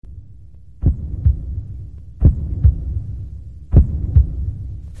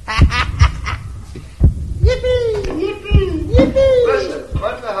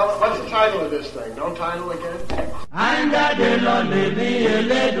title of this thing. Don't title again.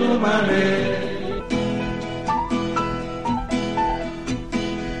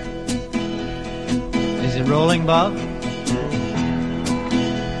 Is it rolling, Bob?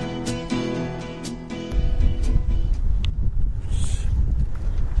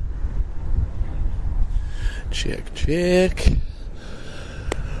 Check.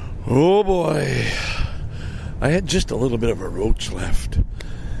 Oh boy. I had just a little bit of a roach left.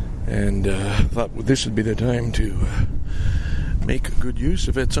 And thought this would be the time to make good use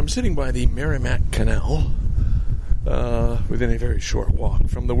of it. So I'm sitting by the Merrimack Canal within a very short walk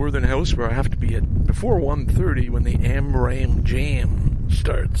from the Worthern House, where I have to be at before 1:30 when the Amram Jam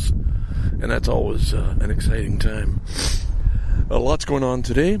starts. And that's always an exciting time. Lots going on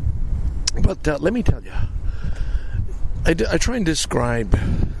today. But let me tell you, I try and describe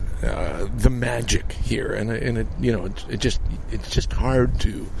the magic here, and it it's just hard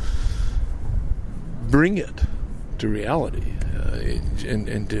to bring it to reality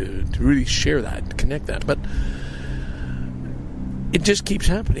and to really share that, connect that. But it just keeps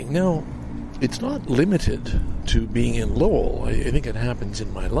happening. Now, it's not limited to being in Lowell. I think it happens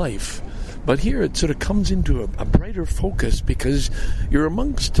in my life. But here it sort of comes into a brighter focus because you're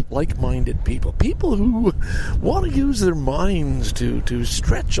amongst like-minded people. People who want to use their minds to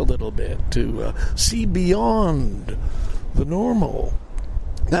stretch a little bit, to see beyond the normal.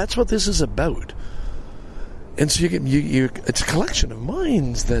 That's what this is about. And so it's a collection of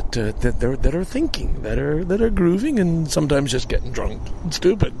minds that are thinking, that are grooving, and sometimes just getting drunk and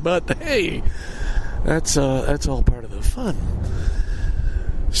stupid. But hey, that's all part of the fun.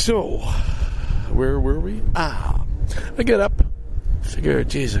 So, where were we? I get up, figure,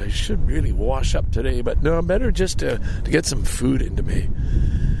 geez, I should really wash up today, but no, better just to get some food into me.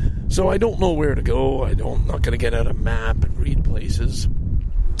 So I don't know where to go. I'm not going to get out a map and read places.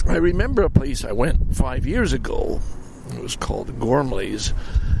 I remember a place I went 5 years ago. It was called Gormley's.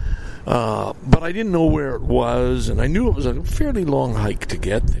 But I didn't know where it was, and I knew it was a fairly long hike to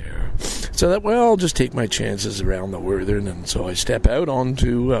get there. So that, I'll just take my chances around the Worthern, and so I step out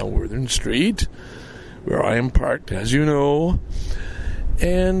onto Worthern Street, where I am parked, as you know,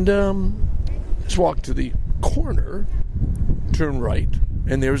 and just walk to the corner, turn right,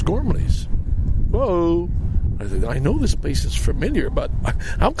 and there's Gormley's. Whoa! I said, I know this place is familiar, but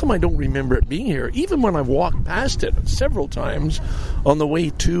how come I don't remember it being here? Even when I've walked past it several times on the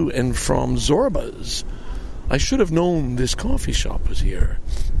way to and from Zorba's, I should have known this coffee shop was here.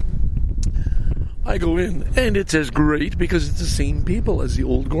 I go in, and it's as great because it's the same people as the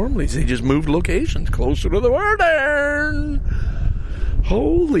old Gormley's. They just moved locations closer to the Worthern.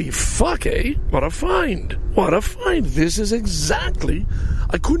 Holy fuck, eh? What a find. What a find. This is exactly...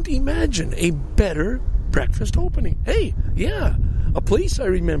 I couldn't imagine a better breakfast opening. Hey, yeah, a place I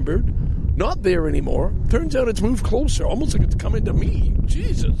remembered, not there anymore. Turns out it's moved closer, almost like it's coming to me.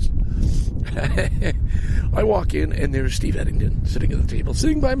 Jesus. I walk in, and there's Steve Eddington sitting at the table,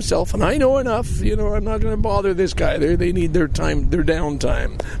 sitting by himself, and I know enough, I'm not going to bother this guy. They need their time, their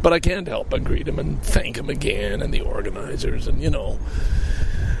downtime. But I can't help but greet him and thank him again, and the organizers, and,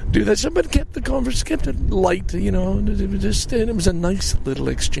 do that. Somebody kept the conversation, kept it light, and it was a nice little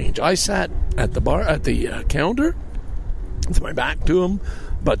exchange. I sat at the bar, at the counter, with my back to him,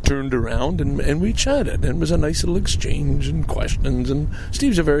 but turned around and we chatted, and it was a nice little exchange and questions. And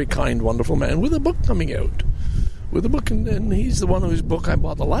Steve's a very kind, wonderful man with a book coming out. With a book, and he's the one whose book I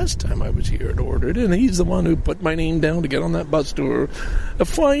bought the last time I was here and ordered, and he's the one who put my name down to get on that bus tour. A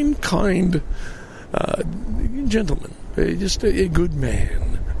fine, kind gentleman, just a good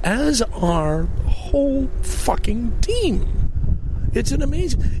man, as are the whole fucking team. It's an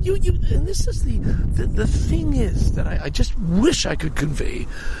amazing... and this is the thing is that I just wish I could convey.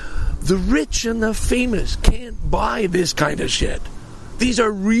 The rich and the famous can't buy this kind of shit. These are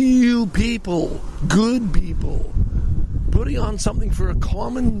real people, good people, putting on something for a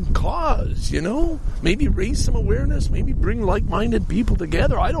common cause, Maybe raise some awareness, maybe bring like-minded people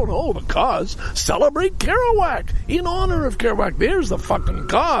together. I don't know, the cause. Celebrate Kerouac in honor of Kerouac. There's the fucking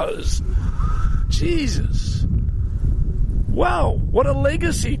cause. Jesus. Wow, what a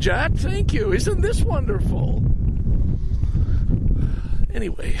legacy, Jack. Thank you. Isn't this wonderful?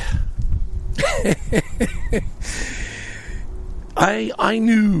 Anyway. I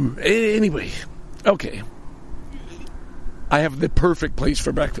knew. Anyway. Okay. I have the perfect place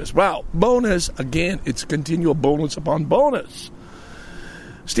for breakfast. Wow. Bonus. Again, it's a continual bonus upon bonus.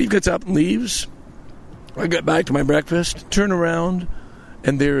 Steve gets up and leaves. I get back to my breakfast, turn around,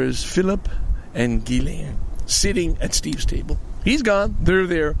 and there is Philip and Guylaine sitting at Steve's table. He's gone. They're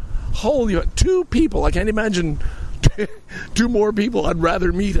there. Holy, two people. I can't imagine two more people I'd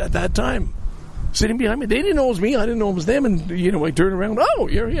rather meet at that time sitting behind me. They didn't know it was me. I didn't know it was them. And, I turn around. Oh,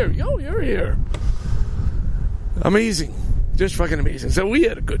 you're here. Oh, you're here. Amazing. Just fucking amazing. So we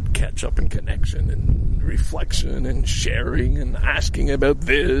had a good catch-up and connection and reflection and sharing and asking about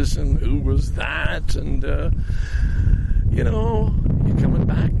this and who was that. And, you coming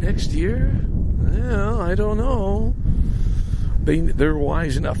back next year? Yeah, I don't know. They're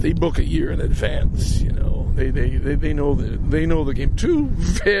wise enough. They book a year in advance, They know the game. Two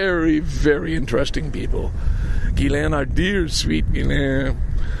very, very interesting people. Guylaine, our dear, sweet Guylaine,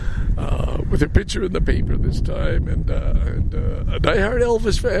 with her picture in the paper this time, and a diehard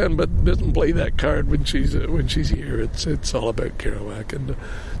Elvis fan, but doesn't play that card when she's here. It's all about Kerouac, and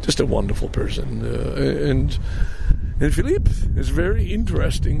just a wonderful person. And Philippe is very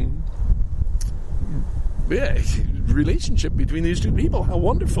interesting. Yeah, relationship between these two people. How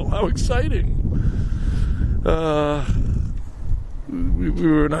wonderful! How exciting!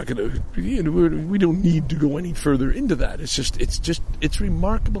 We're not going to. We don't need to go any further into that. It's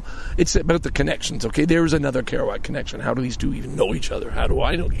remarkable. It's about the connections. Okay, there's another Kerouac connection. How do these two even know each other? How do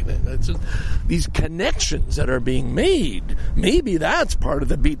I know anything? It's just, these connections that are being made. Maybe that's part of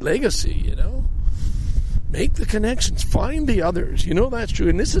the Beat legacy. Make the connections. Find the others. That's true.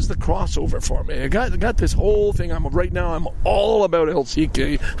 And this is the crossover for me. I got this whole thing. I'm all about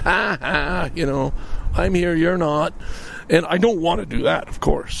LCK. Ha ha. I'm here. You're not. And I don't want to do that, of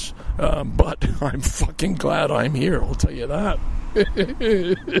course. But I'm fucking glad I'm here. I'll tell you that.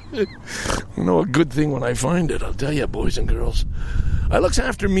 A good thing when I find it. I'll tell you, boys and girls. I looks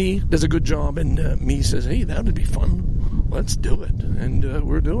after me, does a good job, and me says, hey, that would be fun. Let's do it. And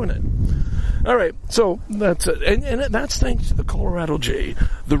we're doing it. All right, so that's it. And that's thanks to the Colorado J,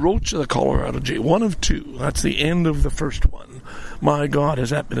 the Roach of the Colorado J, one of two. That's the end of the first one. My God,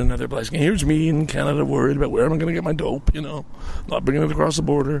 has that been another blessing. Here's me in Canada worried about where am I going to get my dope, Not bringing it across the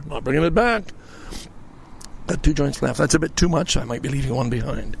border, not bringing it back. Got 2 joints left. That's a bit too much. I might be leaving one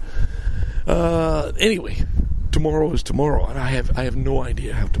behind. Anyway, tomorrow is tomorrow, and I have no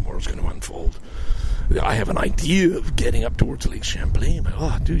idea how tomorrow's going to unfold. I have an idea of getting up towards Lake Champlain,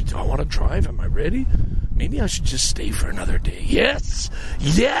 but, dude, do I want to drive? Am I ready? Maybe I should just stay for another day. Yes!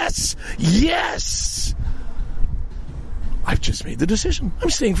 Yes! Yes! I've just made the decision. I'm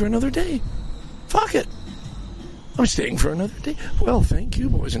staying for another day. Fuck it. I'm staying for another day. Well, thank you,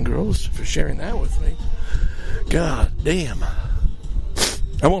 boys and girls, for sharing that with me. God damn.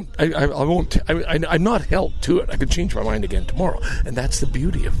 I won't. I'm not held to it. I could change my mind again tomorrow, and that's the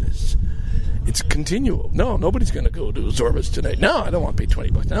beauty of this. It's continual. No, nobody's going to go to Zorbas tonight. No, I don't want to pay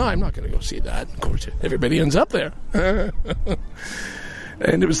 $20. No, I'm not going to go see that. Of course, everybody ends up there, and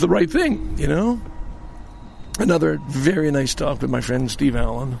it was the right thing, Another very nice talk with my friend Steve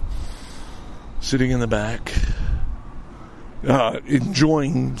Allen, sitting in the back,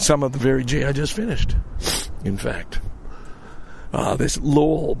 enjoying some of the very J I just finished. In fact. This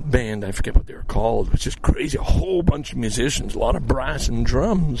Lowell band, I forget what they were called, was just crazy. A whole bunch of musicians, a lot of brass and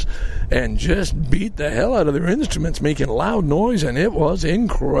drums, and just beat the hell out of their instruments, making loud noise, and it was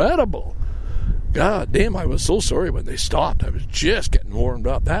incredible. God damn, I was so sorry when they stopped. I was just getting warmed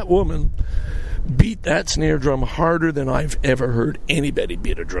up. That woman beat that snare drum harder than I've ever heard anybody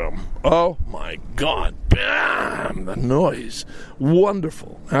beat a drum. Oh, my God. Bam! The noise.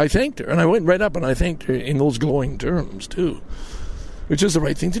 Wonderful. And I thanked her, and I went right up and I thanked her in those glowing terms, too. Which is the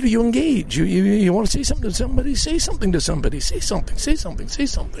right thing to do. You engage. You want to say something to somebody, say something to somebody. Say something.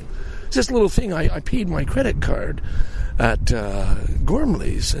 It's this little thing. I paid my credit card at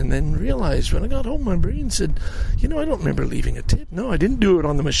Gormley's, and then realized when I got home, my brain said, I don't remember leaving a tip. No, I didn't do it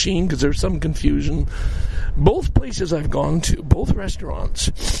on the machine because there's some confusion. Both places I've gone to, both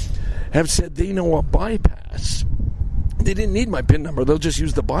restaurants, have said they know a bypass. They didn't need my PIN number. They'll just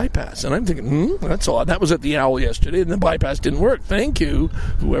use the bypass. And I'm thinking, that's odd. That was at the Owl yesterday, and the bypass didn't work. Thank you,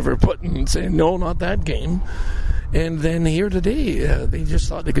 whoever put in saying, no, not that game. And then here today, they just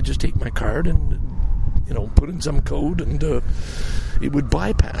thought they could just take my card and, put in some code, and it would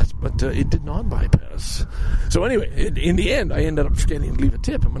bypass. But it did not bypass. So anyway, in the end, I ended up forgetting to leave a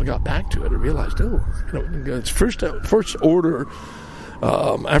tip. And when I got back to it, I realized, it's first order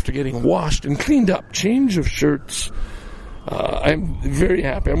after getting washed and cleaned up, change of shirts. I'm very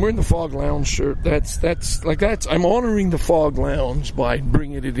happy. I'm wearing the Fog Lounge shirt. I'm honoring the Fog Lounge by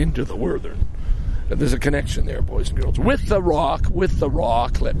bringing it into the Worthern. There's a connection there, boys and girls. With the rock,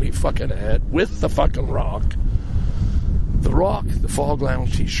 let me fucking add, with the fucking rock. The Rock, the Fog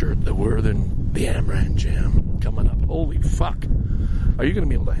Lounge t-shirt, the Worthern, the Amran Jam coming up. Holy fuck. Are you going to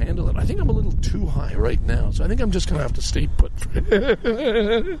be able to handle it? I think I'm a little too high right now, so I think I'm just going to have to stay put.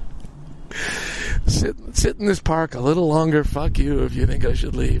 Sit in this park a little longer. Fuck you if you think I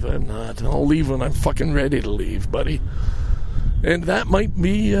should leave. I'm not. I'll leave when I'm fucking ready to leave, buddy. And that might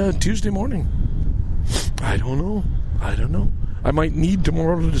be Tuesday morning. I don't know. I might need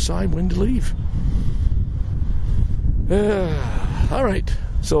tomorrow to decide when to leave. All right.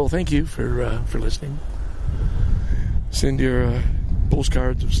 So thank you for listening. Send your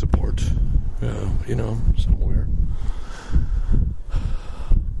postcards of support, somewhere.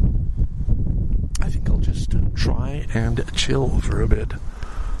 I think I'll just try and chill for a bit.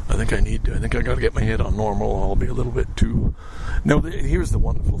 I think I need to. I think I got to get my head on normal. I'll be a little bit too... No, here's the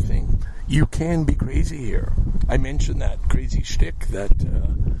wonderful thing. You can be crazy here. I mentioned that crazy shtick that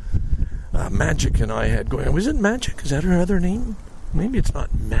Magic and I had going on. Was it Magic? Is that her other name? Maybe it's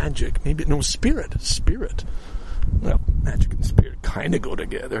not Magic. Spirit. Spirit. Well, Magic and Spirit kind of go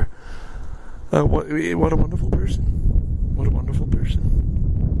together. What a wonderful person. What a wonderful person.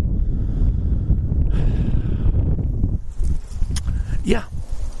 Yeah,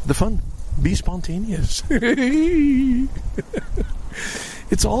 the fun. Be spontaneous.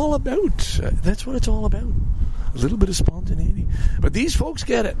 It's all about, that's what it's all about. A little bit of spontaneity. But these folks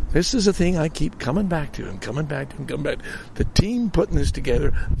get it. This is a thing I keep coming back to. The team putting this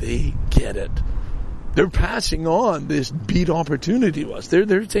together, they get it. They're passing on this beat opportunity to us.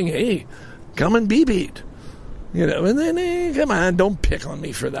 They're saying, hey, come and be beat. And then, hey, come on, don't pick on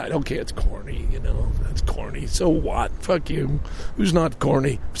me for that. Okay, it's corny, that's corny. So what? Fuck you. Who's not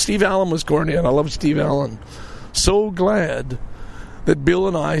corny? Steve Allen was corny, and I love Steve Allen. So glad that Bill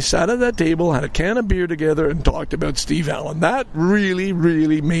and I sat at that table, had a can of beer together, and talked about Steve Allen. That really,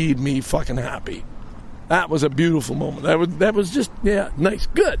 really made me fucking happy. That was a beautiful moment. That was just, nice,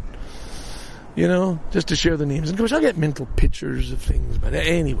 good. Just to share the names. And of course, I get mental pictures of things. But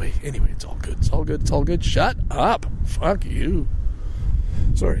anyway, it's all good. Shut up. Fuck you.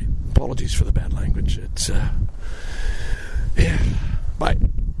 Sorry. Apologies for the bad language. It's, Bye.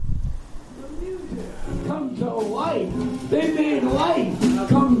 Come to life. They made life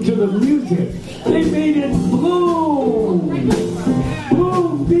come to the music. They made it bloom.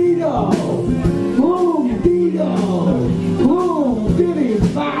 Bloom Beto. Bloom Beto. Bloom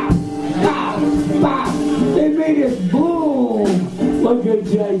Diddy Bop. Bop. They made it bloom like a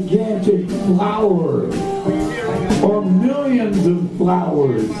gigantic flower. Or millions of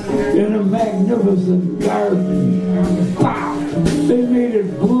flowers in a magnificent garden. Bop. They made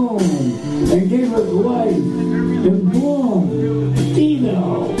it bloom and gave it life and bloom.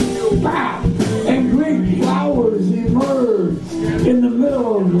 Dino. Bop. And great flowers emerged in the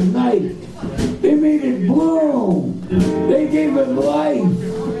middle of the night. They made it bloom. They gave it life.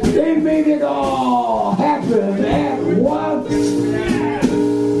 They made it all happen at once.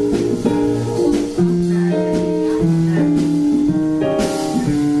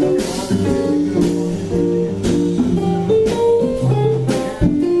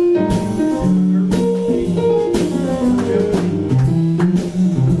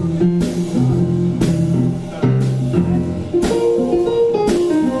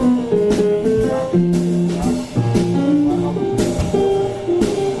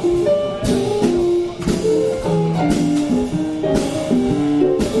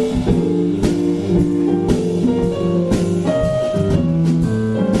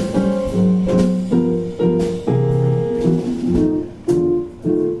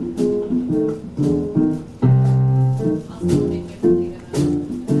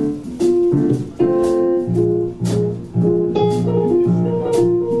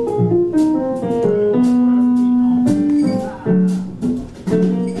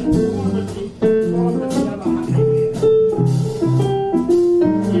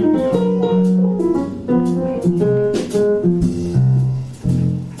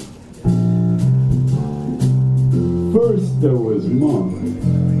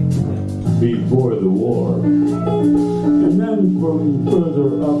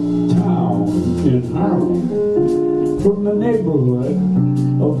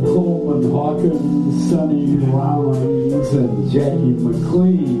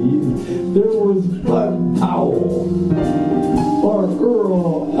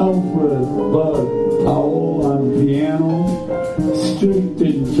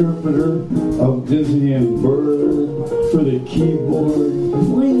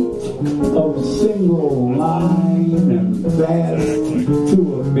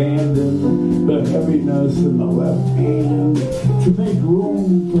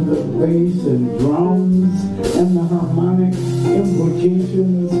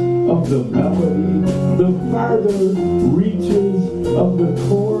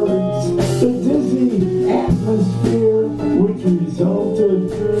 Atmosphere which resulted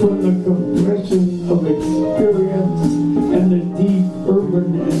from the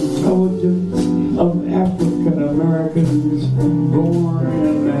born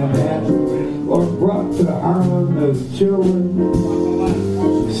in Manhattan or brought to Harlem as children,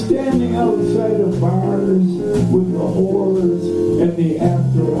 standing outside of bars with the whores and the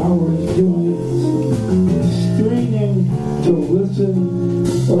after-hours joints, straining to listen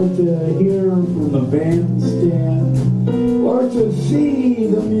or to hear from the bandstand, or to see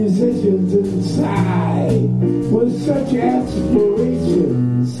the musicians inside with such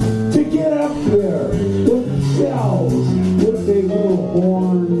aspirations to get up there themselves with their little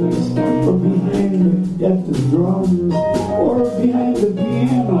horns, or behind at the drums, or behind the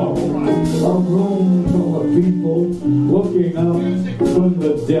piano, a room full of people looking up from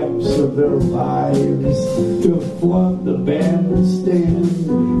the depths of their lives to flood the bandstand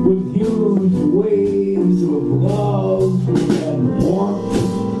with huge waves of love and warmth,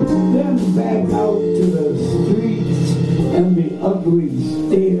 then back out to the streets and the ugly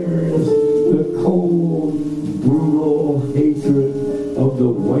stares, the cold, brutal hatred of the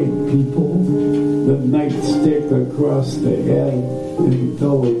white people, the nightstick across the head in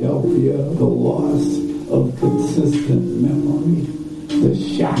Philadelphia, the loss of consistent memory, the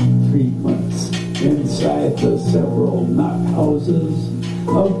shock treatments inside the several nut houses,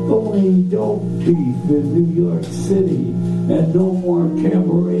 of phony dope beef in New York City, and no more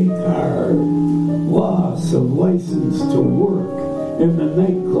cabaret card, loss of license to work in the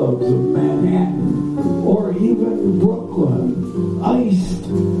nightclubs of Manhattan, or even Brooklyn, iced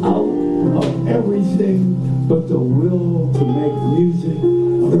out of everything but the will to make music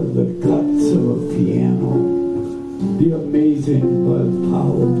out of the guts of a piano. The amazing Bud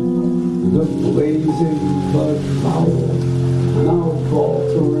Powell, the blazing Bud Powell, now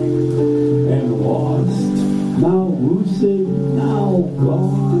faltering and lost, now lucid, now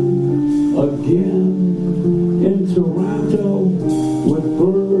gone, again in Toronto with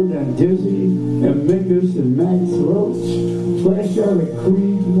Bird and Dizzy and Mingus and Max Roach, fresh out of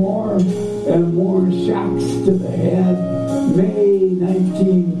Creedmoor and more shocks to the head. May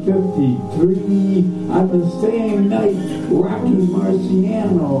 1953, on the same night, Rocky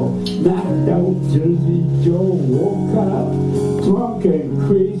Marciano knocked out Jersey Joe Wolcott, drunk and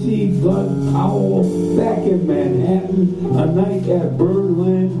crazy Bud Powell back in Manhattan, a night at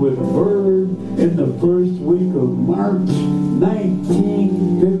Birdland with Bird in the first week of March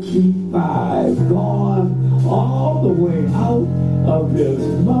 1955, gone all the way out of his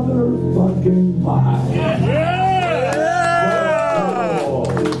motherfucking mind.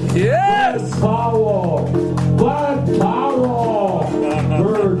 Yes! Powell! Bud Powell!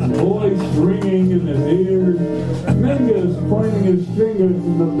 Bird's voice ringing in his ears. Mingus pointing his fingers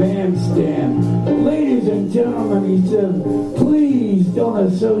in the bandstand. Ladies and gentlemen, he said, please don't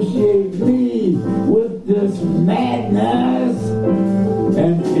associate me with this madness.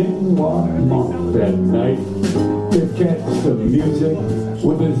 And in walked Monk that night to catch the music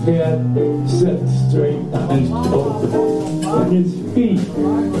with his head set straight on his toes and his feet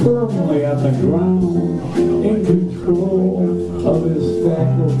firmly on the ground, in control of his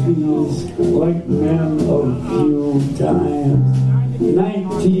faculties like men of few times.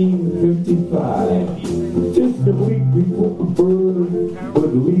 1955, just a week before Bird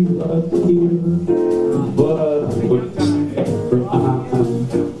would leave us here, Bud would stare on.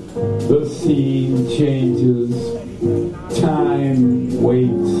 The scene changes, time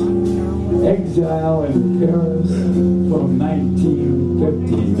waits. Exile in Paris from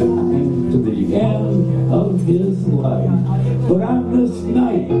 1959 to the end of his life. But on this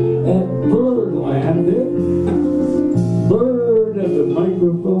night at Birdland, Bird at the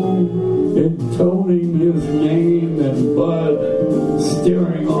microphone, intoning his name, and Bud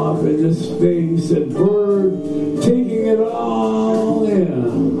staring off in his face, and Bird taking it all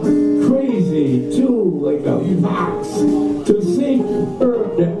in. Crazy, too, like a fox, to see Bird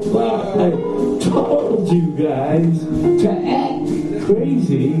that I told you guys to act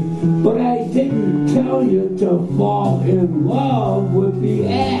crazy, but I didn't tell you to fall in love with the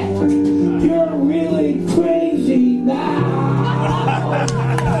act. You're really crazy now.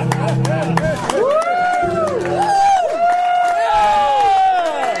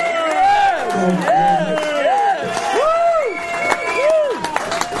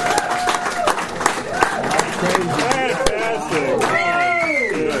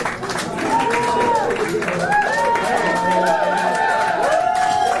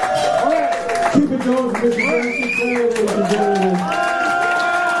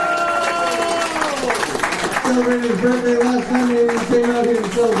 Celebrating his birthday last Sunday, and he came out here to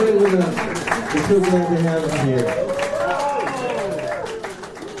celebrate with us. We're so glad to have him here.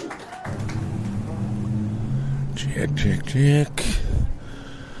 Check, check, check.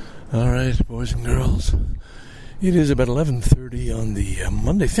 All right, boys and girls. It is about 11:30 on the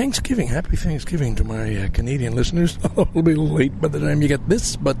Monday. Thanksgiving. Happy Thanksgiving to my Canadian listeners. It'll be late by the time you get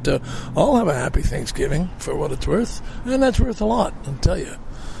this, but I'll have a happy Thanksgiving for what it's worth, and that's worth a lot, I'll tell you.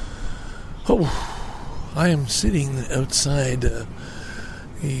 Oh, I am sitting outside a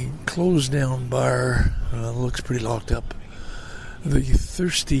closed-down bar. Looks pretty locked up. The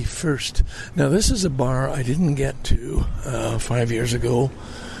Thirsty First. Now, this is a bar I didn't get to 5 years ago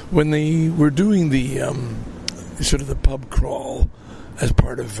when they were doing the sort of the pub crawl as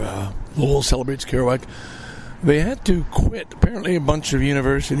part of Lowell Celebrates Kerouac. They had to quit. Apparently a bunch of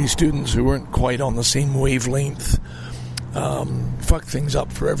university students who weren't quite on the same wavelength fucked things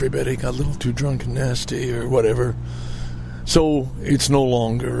up for everybody, got a little too drunk and nasty or whatever. So it's no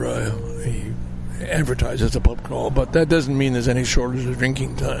longer advertised as a pub crawl, but that doesn't mean there's any shortage of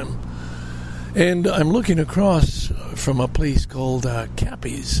drinking time. And I'm looking across from a place called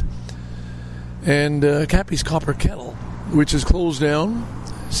Cappy's. And Cappy's Copper Kettle, which is closed down.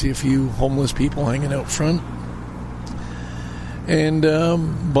 See a few homeless people hanging out front. And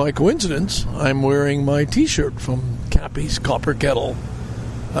by coincidence, I'm wearing my T-shirt from Cappy's Copper Kettle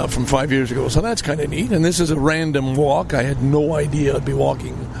from 5 years ago. So that's kind of neat. And this is a random walk. I had no idea I'd be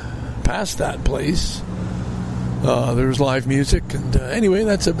walking past that place. There's live music. And anyway,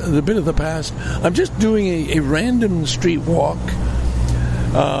 that's a bit of the past. I'm just doing a random street walk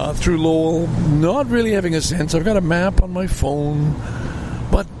through Lowell, not really having a sense. I've got a map on my phone,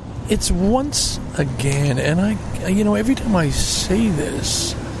 but it's once again, and I every time I say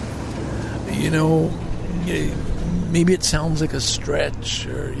this, maybe it sounds like a stretch,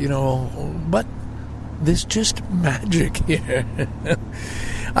 or but there's just magic here.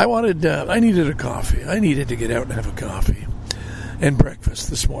 I needed a coffee. I needed to get out and have a coffee. And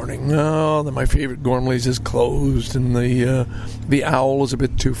breakfast this morning. Oh, my favorite Gormley's is closed, and the Owl is a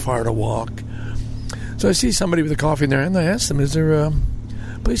bit too far to walk. So I see somebody with a coffee in their hand. I ask them, "Is there a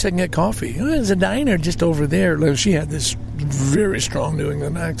place I can get coffee?" "Oh, there's a diner just over there." She had this very strong New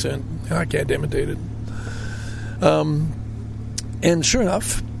England accent. I can't imitate it. And sure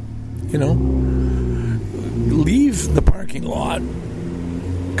enough, leave the parking lot,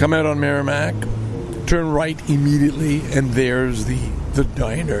 come out on Merrimack, turn right immediately, and there's the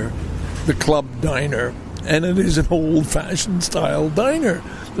diner, the club diner. And it is an old-fashioned style diner.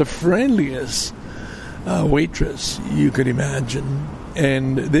 The friendliest waitress you could imagine.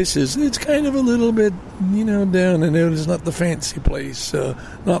 And it's kind of a little bit, down and out. It's not the fancy place.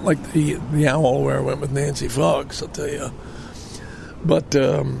 Not like the Owl where I went with Nancy Fox, I'll tell you. But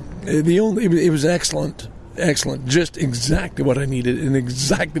it was excellent. Excellent. Just exactly what I needed in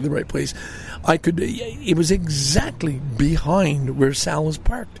exactly the right place. It was exactly behind where Sal was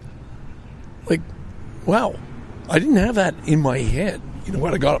parked. Like, wow. I didn't have that in my head.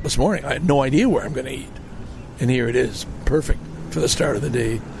 When I got up this morning, I had no idea where I'm going to eat. And here it is. Perfect for the start of the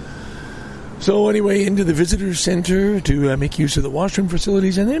day. So anyway, into the visitor center to make use of the washroom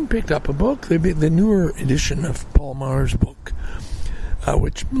facilities, and then picked up a book, the newer edition of Paul Marr's book,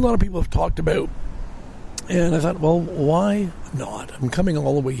 which a lot of people have talked about. And I thought, well, why not? I'm coming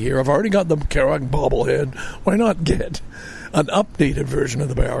all the way here. I've already got the Kerouac bobblehead. Why not get an updated version of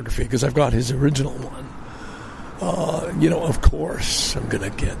the biography? Because I've got his original one. Of course, I'm going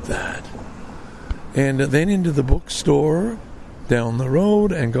to get that. And then into the bookstore down the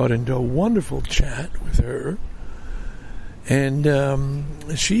road and got into a wonderful chat with her. And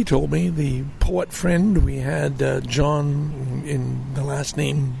she told me the poet friend we had, John, in the last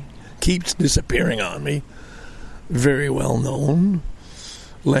name keeps disappearing on me, very well known.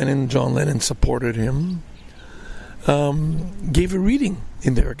 John Lennon supported him. Gave a reading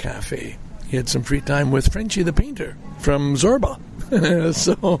in their cafe. He had some free time with Frenchie the painter from Zorba.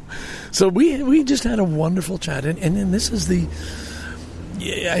 so we just had a wonderful chat. And then this is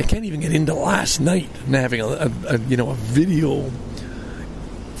I can't even get into last night and having a video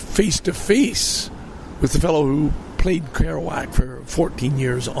face-to-face with the fellow who played Kerouac for 14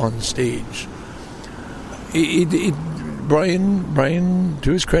 years on stage. Brian,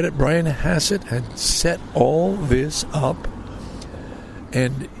 to his credit, Brian Hassett had set all this up,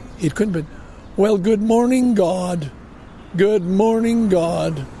 and it couldn't be. Well, good morning, God. Good morning,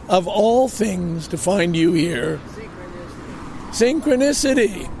 God. Of all things to find you here.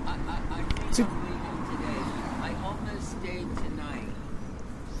 Synchronicity. I think I'm leaving today. I almost stayed tonight.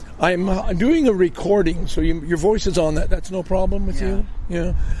 I'm doing a recording, so your voice is on that. That's no problem with you?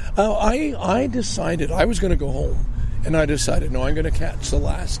 Yeah. I decided I was going to go home, and I decided, no, I'm going to catch the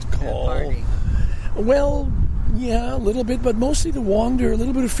last call. Party. Well, yeah, a little bit, but mostly to wander, a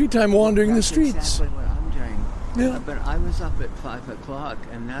little bit of free time wandering the streets. Exactly what I'm doing. Yeah. But I was up at 5 o'clock,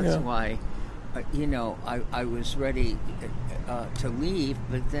 and that's why I was ready to leave,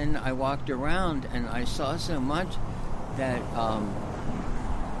 but then I walked around and I saw so much that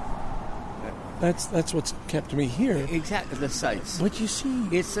That's what's kept me here. exactly the sights. But you see,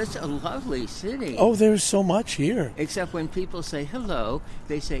 It's such a lovely city. oh, there's so much here. Except when people say hello,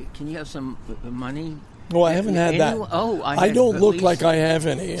 they say, "Can you have some money?" Oh, I haven't had that. I had don't at look least- like I have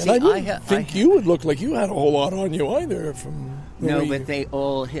any. And See, I don't I think you would look like you had a whole lot on you either. From the No, way but you- they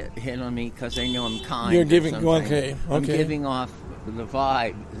all hit on me because they know I'm kind. You're or giving- something. okay. I'm giving off the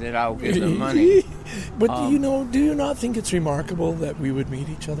vibe that I'll give them money. But do you not think it's remarkable that we would meet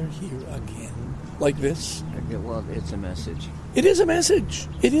each other here again, like this? Well, it's a message. It is a message.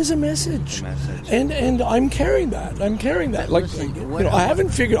 It is a message. It's a message. And I'm carrying that. I'm carrying that. But Like, listen, I haven't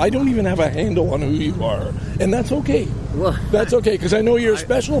figured. I don't even have a handle on who you are, and that's okay. Well, That's okay because I know you're a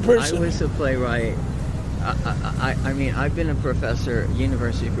special person. I was a playwright. I mean, I've been a professor,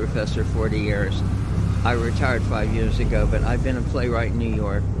 university professor, 40 years. I retired 5 years ago, but I've been a playwright in New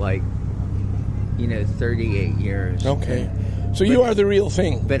York, 38 years. Okay. So you are the real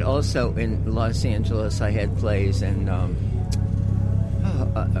thing. But also in Los Angeles, I had plays in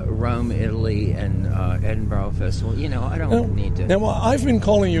Rome, Italy, and Edinburgh Festival. I don't need to. Now, I've been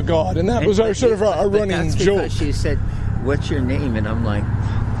calling you God, and that was our sort of our But running that's joke. because she said, "What's your name?" And I'm like,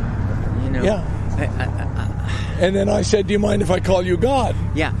 Yeah. And then I said, "Do you mind if I call you God?"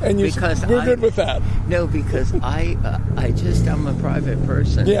 Yeah, And you because said, we're good with that. No, because I'm a private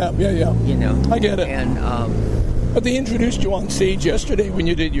person. Yeah. I get it. And But they introduced you on stage yesterday when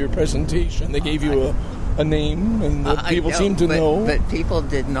you did your presentation. They gave you a name, and people seem to know. But people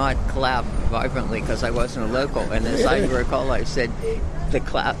did not clap vibrantly because I wasn't a local. And as I recall, I said the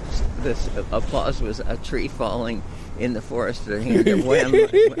applause was a tree falling in the forest, the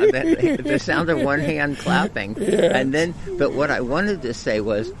sound of one hand clapping. Yes. And then, but what I wanted to say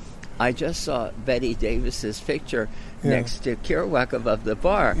was, I just saw Betty Davis's picture next to Kerouac above the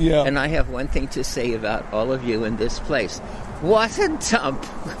bar. Yeah. And I have one thing to say about all of you in this place. What a dump!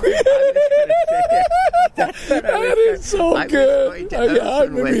 That is so good.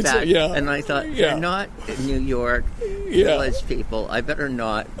 And I thought, they're not New York village people. I better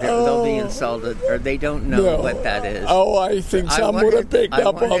not. They'll be insulted, or they don't know what that is. Oh, I think some would have picked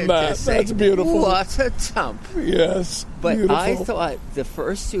up on that. That's beautiful. What a dump! Yes, but beautiful. I thought the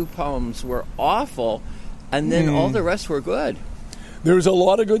first two poems were awful, and then all the rest were good. There was a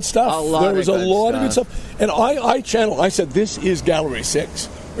lot of good stuff. There was a lot of good stuff. And I said, this is Gallery 6.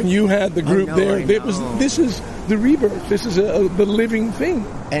 When you had the group there, this is the rebirth. This is the living thing.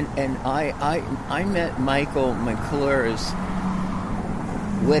 And I met Michael McClure's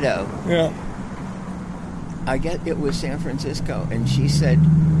widow. Yeah. I get it was San Francisco, and she said,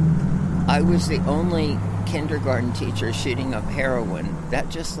 I was the only kindergarten teacher shooting up heroin. That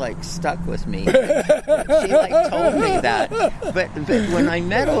just stuck with me. She told me that. But when I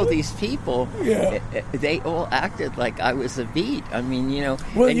met all these people, they all acted like I was a beat. I mean,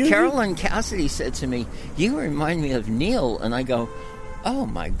 Carolyn Cassidy said to me, "You remind me of Neil," and I go, "Oh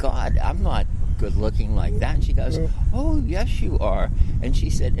my God, I'm not good looking like that." And she goes, "Oh yes you are." And she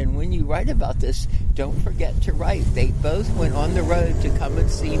said, "And when you write about this, don't forget to write." They both went on the road to come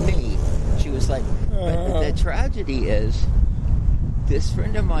and see me. She was like, but the tragedy is, this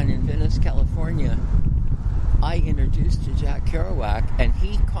friend of mine in Venice, California, I introduced to Jack Kerouac, and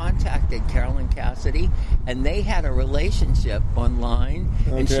he contacted Carolyn Cassidy, and they had a relationship online,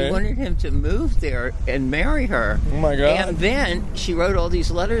 and she wanted him to move there and marry her. Oh my God. And then she wrote all these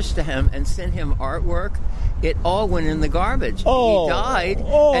letters to him and sent him artwork. It all went in the garbage. Oh. He died,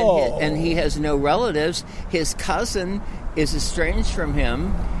 and he has no relatives. His cousin is estranged from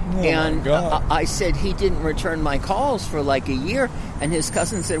him. And I said he didn't return my calls for a year, and his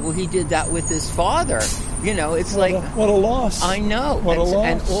cousin said, "Well, he did that with his father." It's what a loss. I know. What a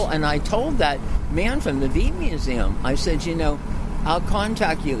loss. And I told that man from the V Museum, I said, I'll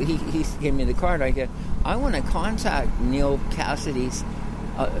contact you. He gave me the card. I go, I want to contact Neil Cassidy's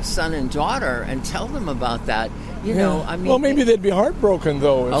son and daughter and tell them about that. I mean, well, maybe they'd be heartbroken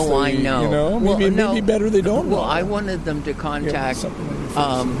though. If I know. Maybe better they don't. Well, I wanted them to contact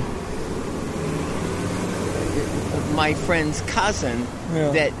my friend's cousin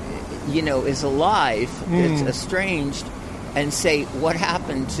that is alive, that's estranged, and say what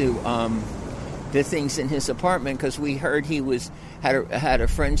happened to the things in his apartment, because we heard he had a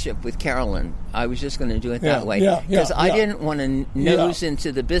friendship with Carolyn. I was just going to do it that way because I didn't want to nose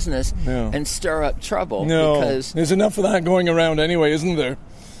into the business and stir up trouble. No, because there's enough of that going around anyway, isn't there?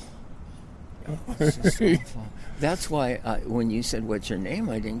 This is awful. That's why when you said, what's your name,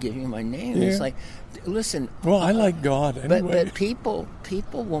 I didn't give you my name. Yeah. It's like, listen. Well, I like God anyway. But people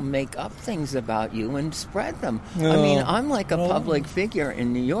will make up things about you and spread them. No. I mean, I'm like a public figure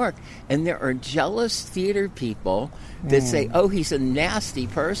in New York, and there are jealous theater people that say, oh, he's a nasty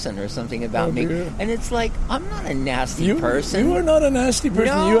person or something about me. Dear. And it's like, I'm not a nasty person. You are not a nasty person.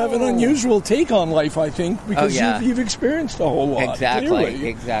 No. You have an unusual take on life, I think, because yeah. you've experienced a whole lot. Clearly.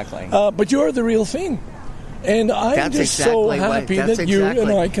 Exactly. But you're the real thing. And I'm just so happy that you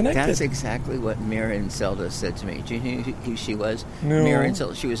and I connected. That's exactly what Marion Seldes said to me. Do you know who she was? No. Marion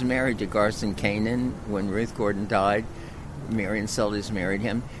Seldes. She was married to Garson Kanin when Ruth Gordon died. Marion Seldes married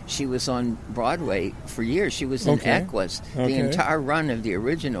him. She was on Broadway for years. She was in Equus, the entire run of the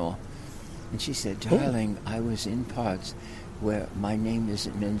original. And she said, darling, I was in parts where my name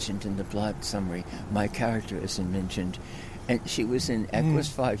isn't mentioned in the plot summary. My character isn't mentioned. And she was in Equus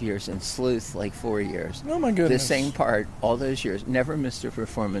 5 years and Sleuth like 4 years. Oh, my goodness. The same part all those years. Never missed a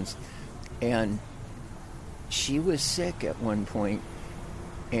performance. And she was sick at one point,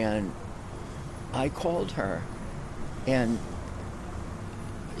 and I called her, and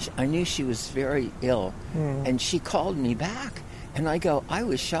I knew she was very ill, and she called me back. And I go, I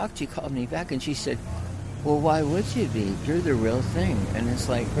was shocked you called me back. And she said, well, why would you be? You're the real thing. And it's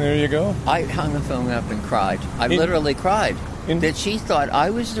like... There you go. I hung the phone up and cried. I literally cried. That she thought I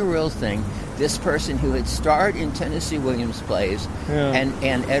was the real thing. This person who had starred in Tennessee Williams plays and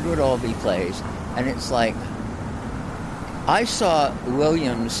Edward Albee plays. And it's like... I saw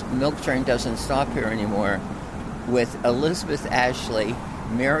Williams' Milk Train Doesn't Stop Here Anymore with Elizabeth Ashley,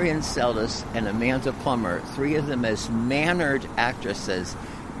 Marion Seldes, and Amanda Plummer. 3 of them as mannered actresses.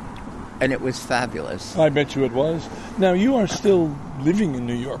 And it was fabulous. I bet you it was. Now, you are still living in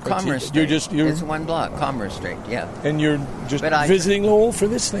New York. Commerce Street. It's one block, Commerce Street, yeah. And you're just visiting Lowell for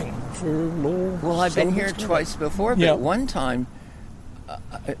this thing, for Lowell. Well, I've been here twice before, but one time,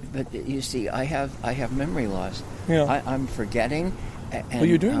 but you see, I have memory loss. Yeah. I'm forgetting. And, well,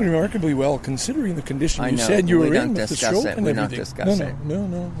 you're doing remarkably well, considering the condition you know, said you were in with the stroke and everything. We don't discuss it.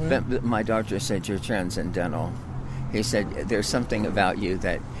 No. But my doctor said you're transcendental. He said there's something about you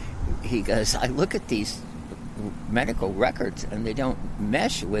that... He goes, I look at these medical records and they don't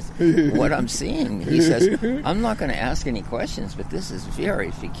mesh with what I'm seeing. He says, I'm not going to ask any questions, but this is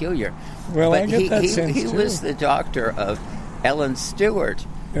very peculiar. Well, but I get that sense he too. was the doctor of Ellen Stewart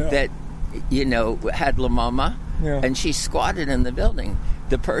that, had La Mama, and she squatted in the building.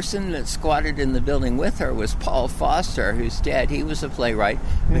 The person that squatted in the building with her was Paul Foster, who's dead. He was a playwright,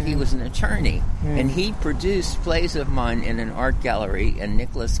 but he was an attorney. And he produced plays of mine in an art gallery, and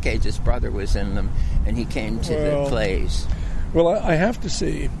Nicolas Cage's brother was in them, and he came to the plays. Well, I have to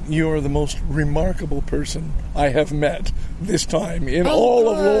say, you are the most remarkable person I have met this time in all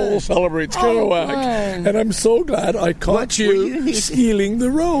of Lowell Celebrates Kerouac. And I'm so glad I caught you stealing the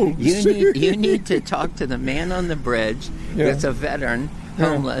rose. You need to talk to the man on the bridge that's a veteran,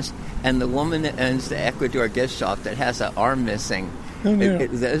 homeless, and the woman that owns the Ecuador gift shop that has an arm missing.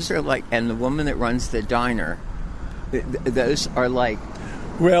 Those are like, and the woman that runs the diner. Those are like...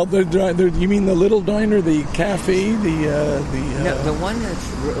 Well, you mean the little diner, the cafe, no, the one that's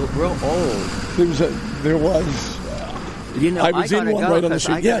real old. There was. I was in one right on the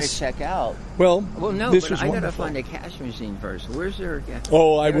street. I gotta check out. Well, no, this but was I gotta wonderful. find a cash machine first. Where's there?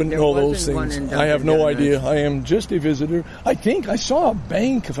 I wouldn't know those things. I have no idea. I am just a visitor. I think I saw a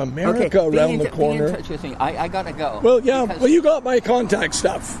Bank of America around the corner. Be in touch with me. I gotta go. Well, yeah. Well, you got my contact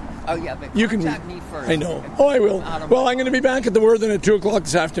stuff. Oh, yeah, but you can contact me first. I know. Oh, I will. Well, I'm going to be back at the Worthen at 2 o'clock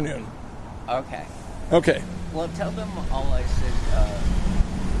this afternoon. Okay. Okay. Well, tell them all I said.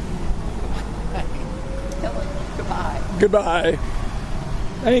 Tell them goodbye. Goodbye.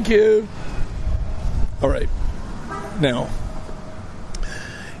 Thank you. All right. Now,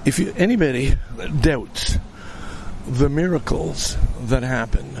 if anybody doubts the miracles that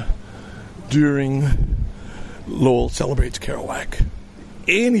happen during Lowell Celebrates Kerouac,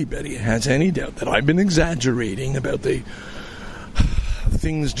 anybody has any doubt that I've been exaggerating about the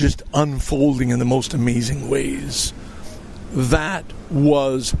things just unfolding in the most amazing ways, that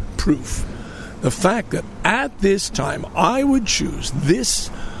was proof. The fact that at this time I would choose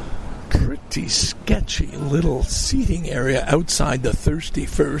this pretty sketchy little seating area outside the Thirsty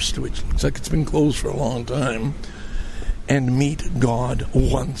First, which looks like it's been closed for a long time, and meet God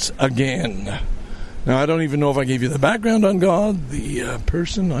once again. Now, I don't even know if I gave you the background on God. The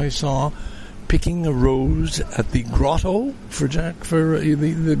person I saw picking a rose at the grotto for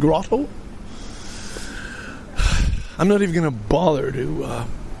the grotto. I'm not even going to bother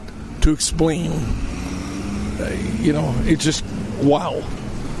to explain. It's just wow.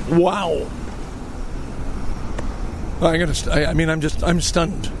 I'm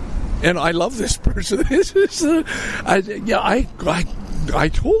stunned, and I love this person. This is, I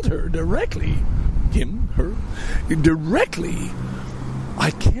told her directly, her directly,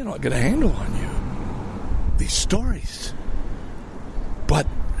 I cannot get a handle on you. These stories, but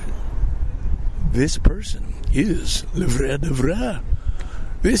this person is le vrai de vrai.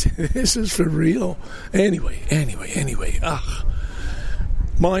 This is for real. Anyway.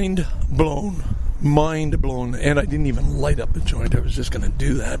 Mind blown. And I didn't even light up the joint. I was just going to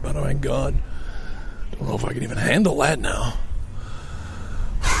do that, but oh my God. Don't know if I can even handle that now.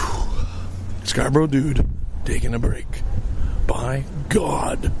 Whew. Scarborough Dude taking a break. By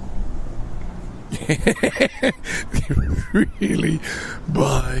God. Really,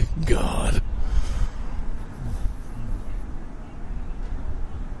 by God.